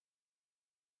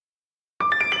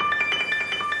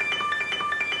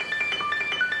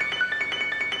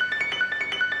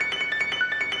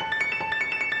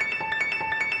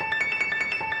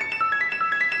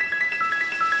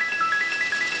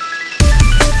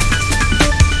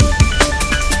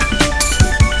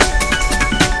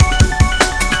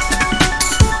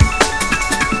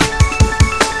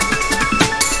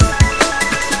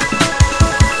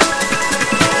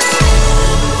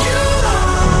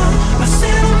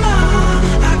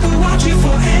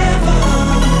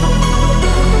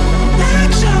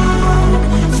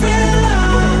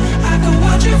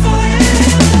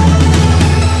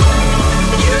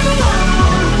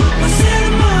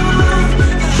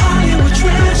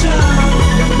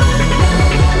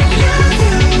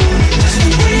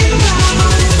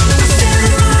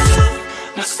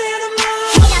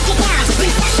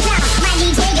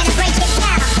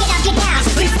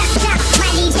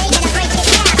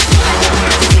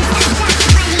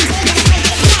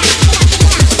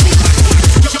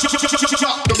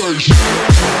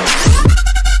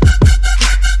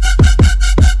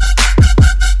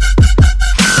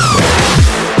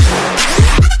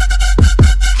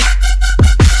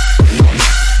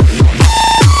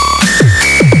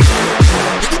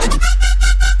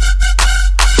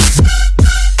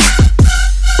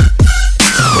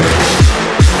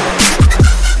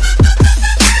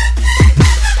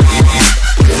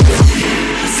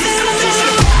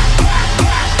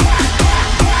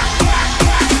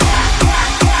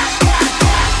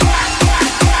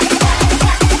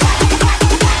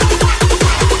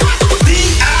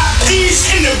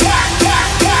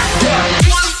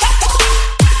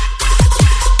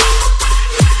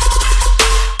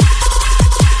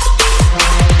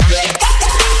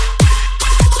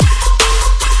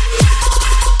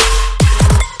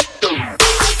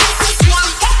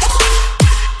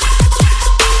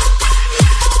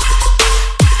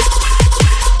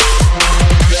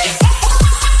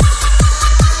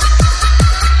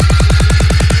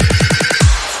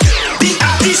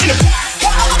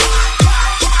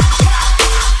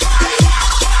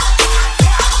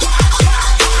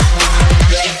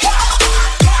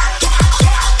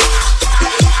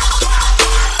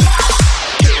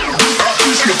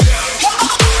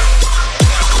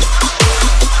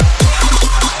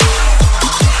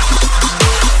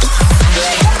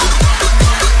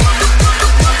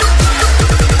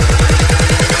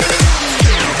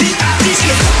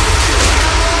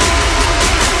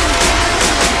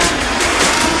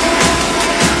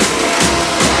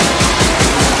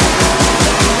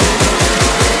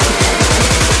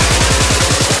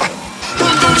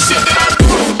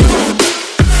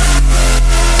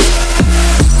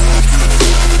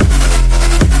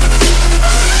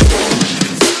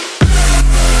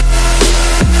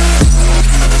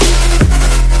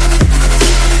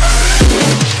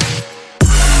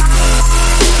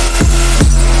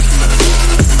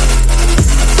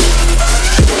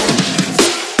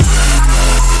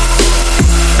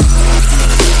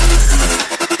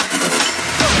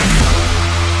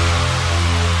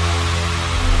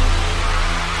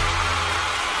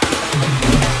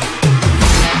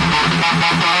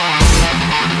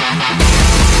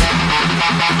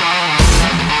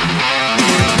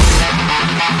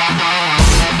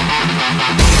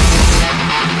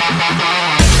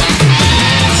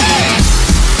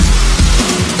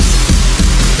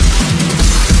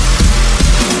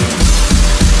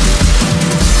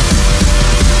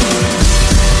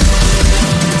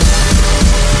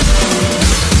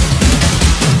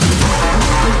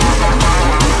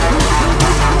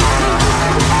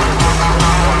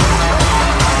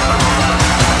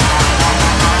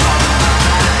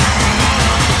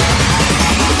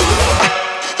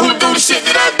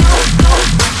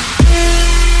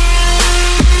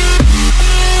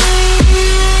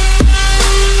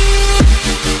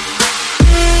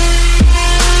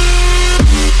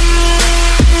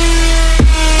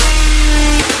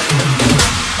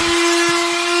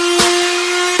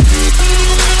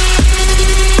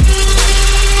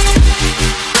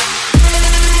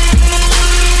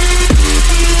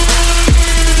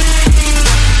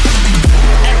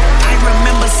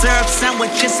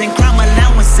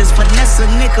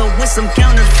some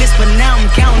counterfeits, but now I'm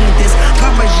counting this.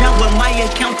 Parmesan with my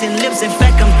accountant lips, in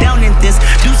fact I'm down in this.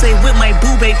 Douce with my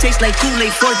boobay, tastes like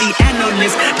Kool-Aid for the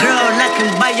analyst. Girl, I can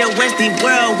buy your Westie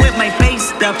world with my face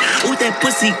stuff. Ooh, that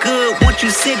pussy good, won't you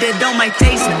sit it on my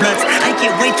taste buds? I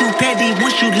get way too petty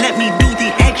once you let me do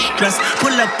the extras.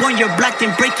 Pull up on your block,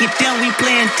 then break it down, we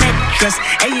playing Tetris.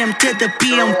 AM to the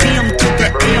PM, PM to the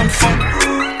AM funk.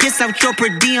 Piss out your per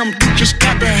diem, you just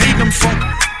gotta hate them funk.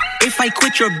 If I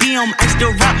quit your BM, I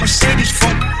still rock Mercedes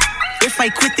funk. If I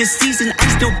quit this season, I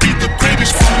still be the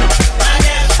greatest funk. My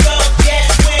left stroke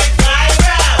just went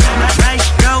viral. My right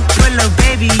stroke put a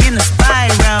baby in a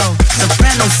spiral.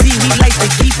 Soprano C, we like to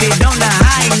keep it on the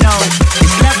high note.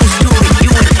 It's levels to it,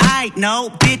 you and I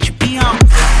know. Bitch, be on.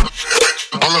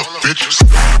 I love bitches.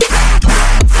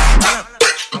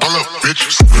 I love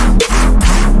bitches.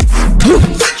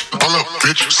 I love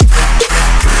bitches.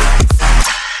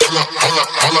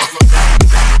 Hold up.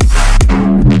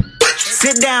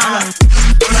 Sit down.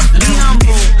 Be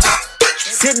humble.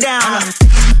 Sit down.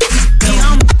 Be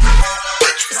humble.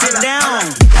 Sit down.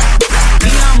 Be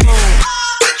humble.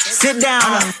 Sit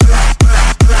down.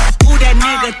 Who that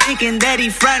nigga thinking that he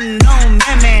frontin' on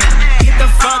man? Get the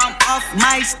fuck off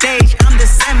my stage, I'm the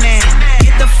Sandman.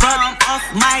 Get the fuck off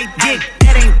my dick,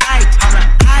 that ain't right.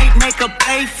 I make a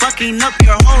play, fucking up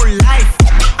your whole life.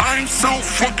 I'm so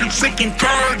fucking sick and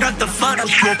tired of the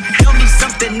Photoshop. Show me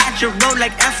something natural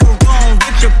like Afro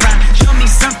with your pride. Show me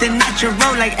something natural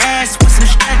like ass with some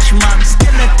stretch marks.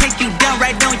 Still take you down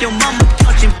right on your mama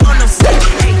couch and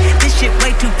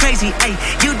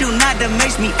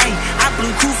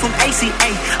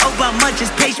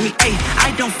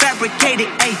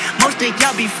Most of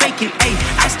y'all be faking, ayy.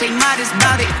 I stay modest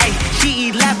about it, ayy. She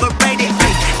elaborated,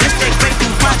 ayy. This that great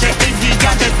through project, AV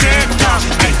got the dirt talk,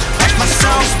 ayy. Watch my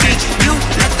soul speak, you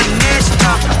let the mirrors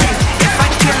talk, ayy. If I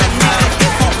kill a nigga,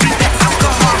 it won't be the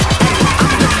alcohol, ayy.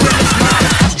 I'm the realest nigga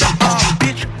after all,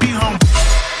 bitch, be home.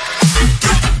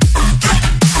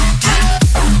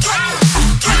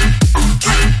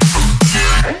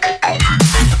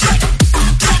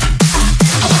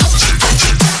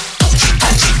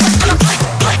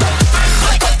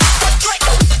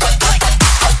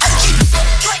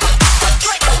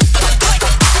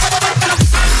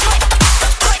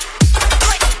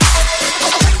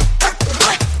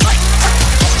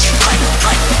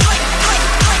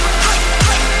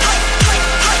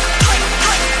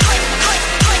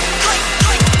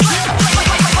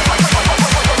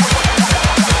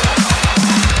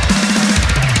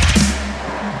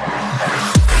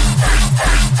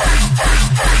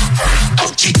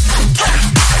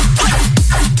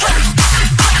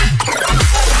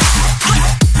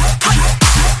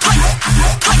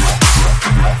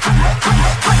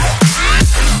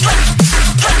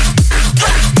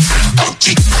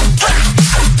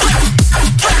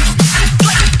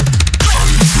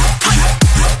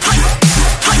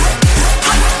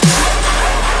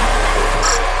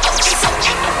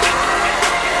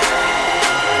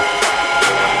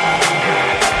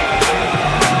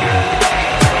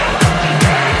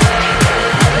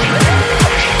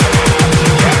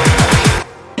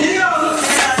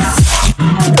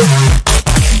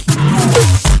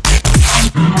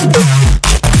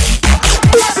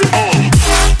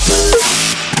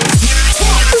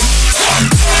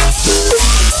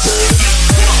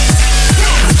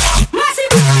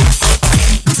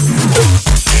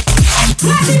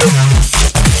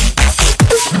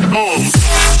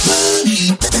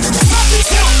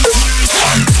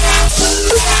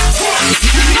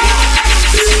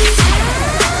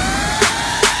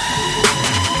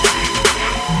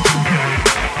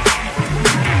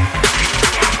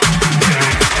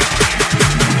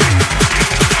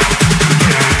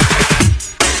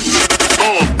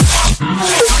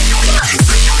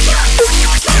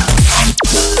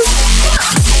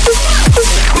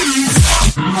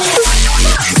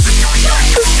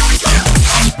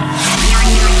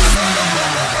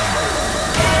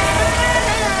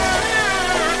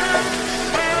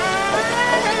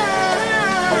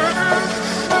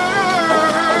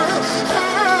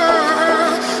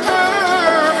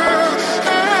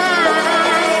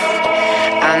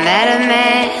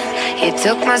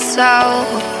 Took my soul,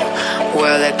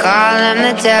 well they call him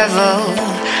the devil.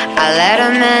 I let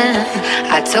him in,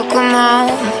 I took him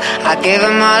home, I gave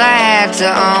him all I had to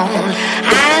own.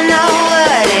 I know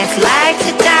what it's like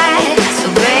to die,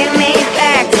 so bring me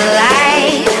back to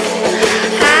life.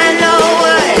 I know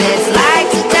what it's like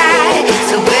to die,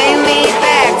 so bring me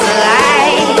back to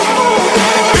life.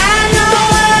 I know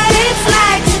what it's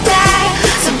like to die,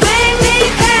 so bring me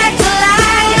back to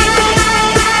life.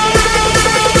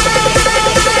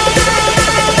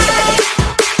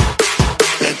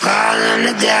 They call him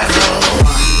the devil.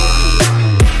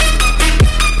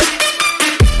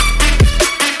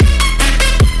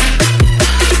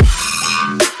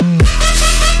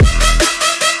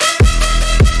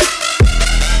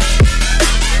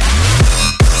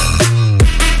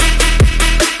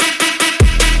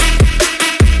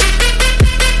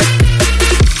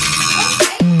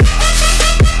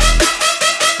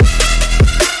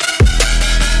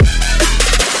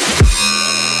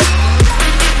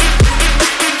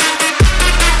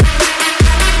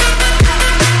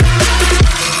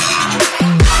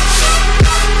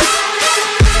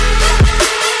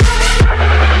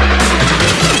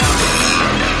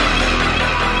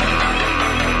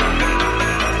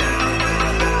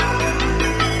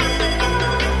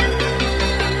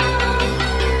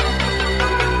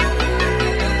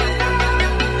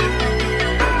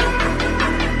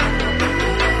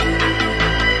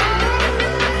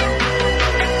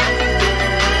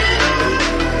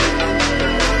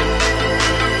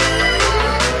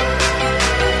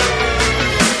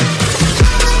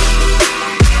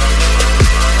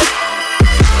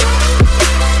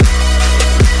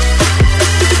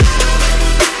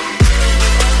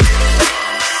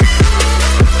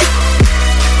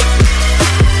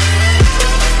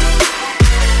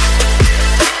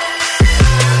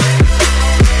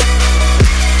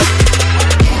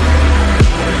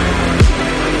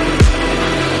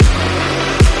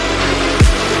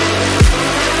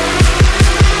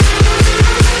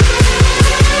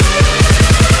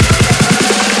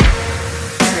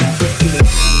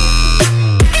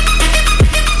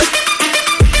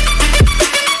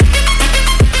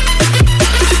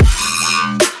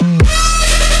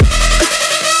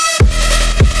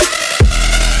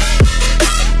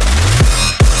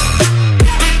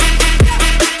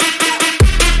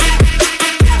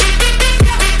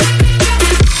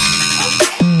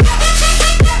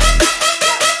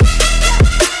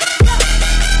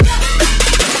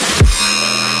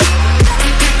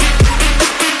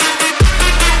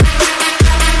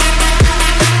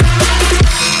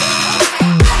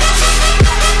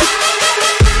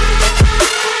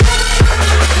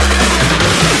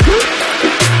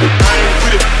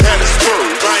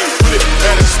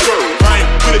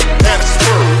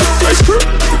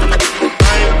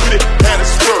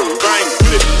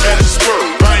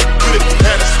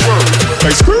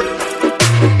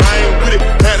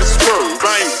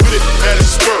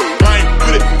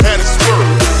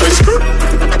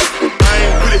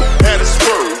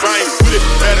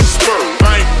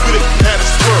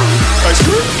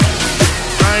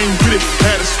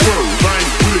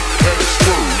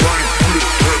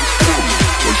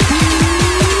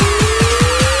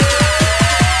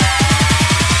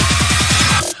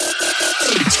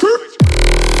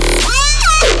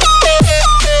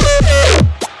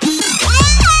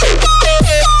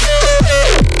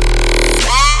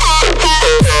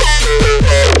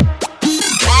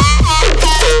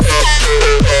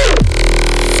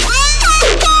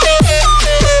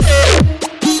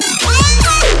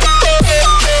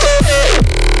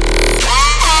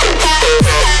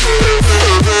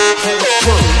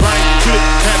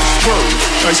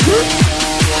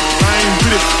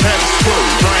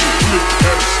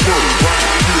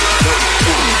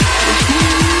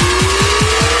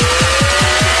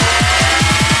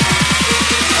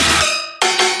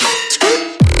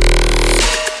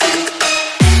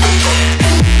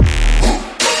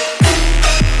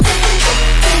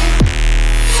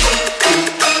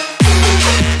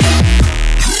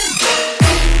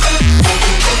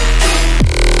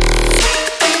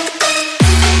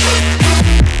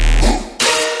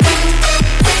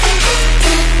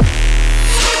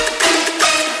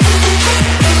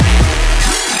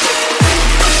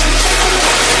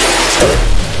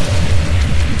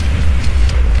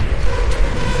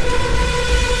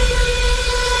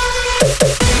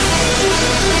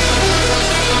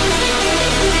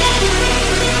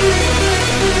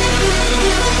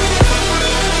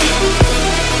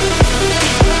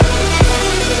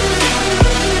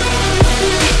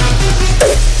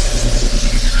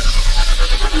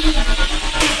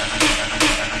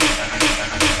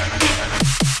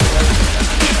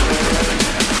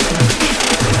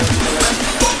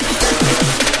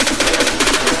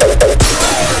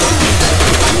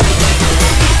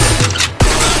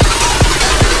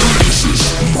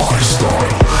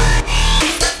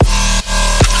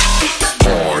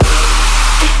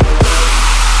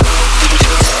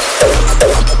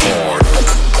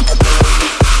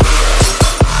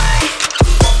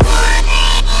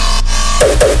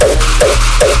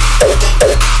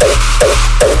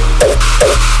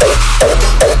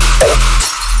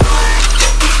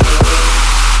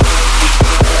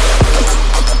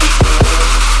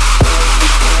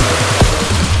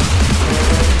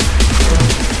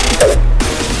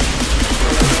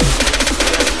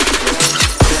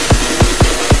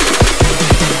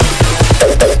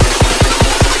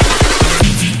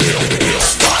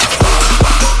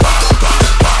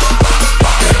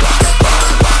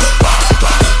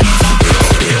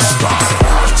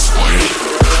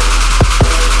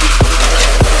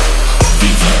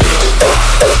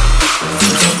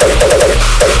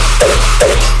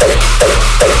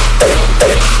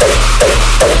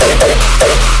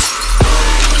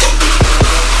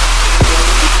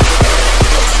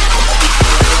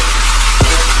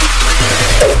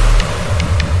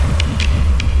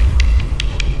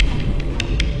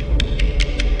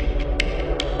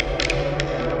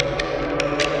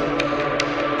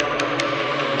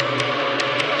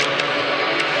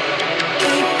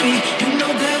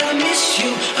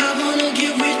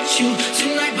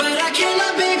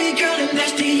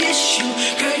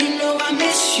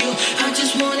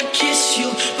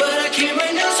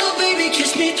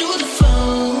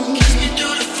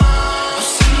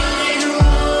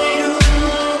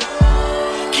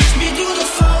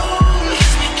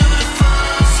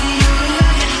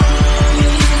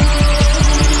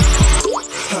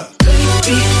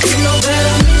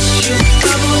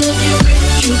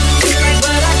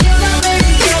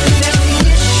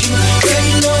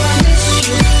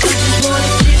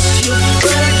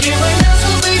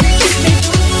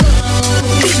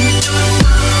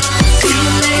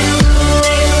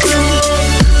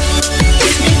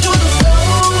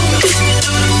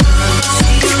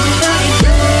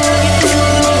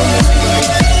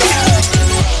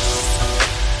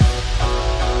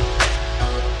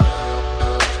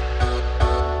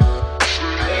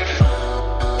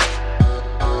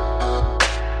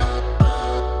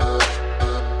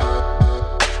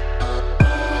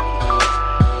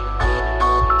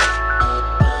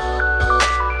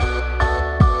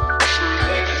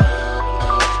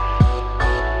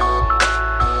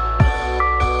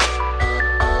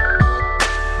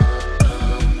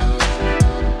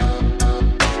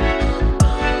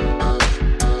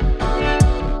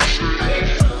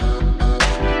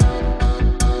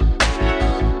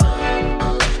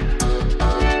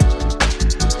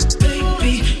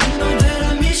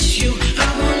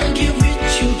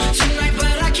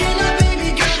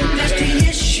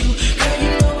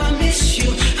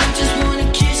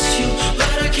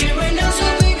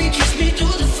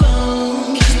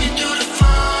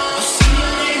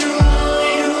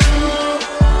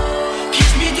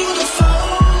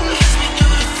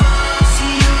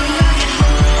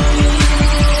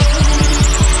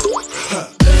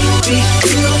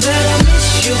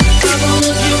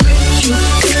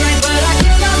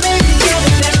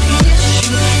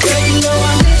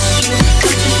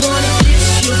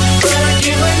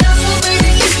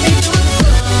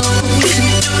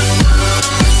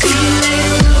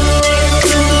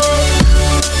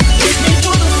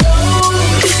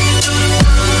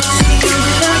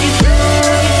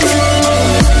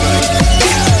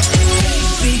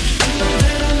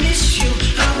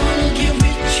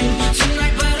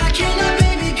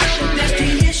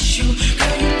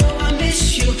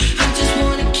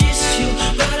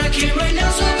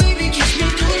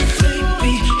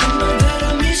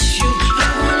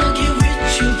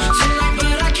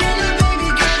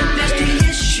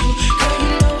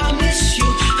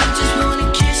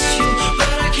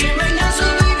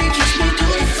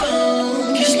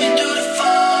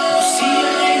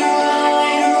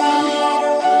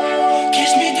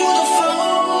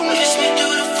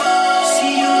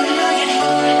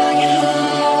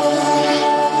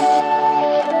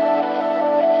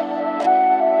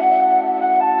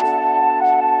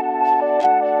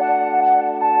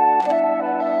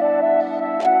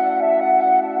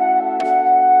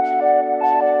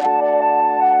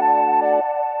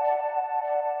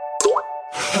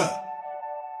 Huh.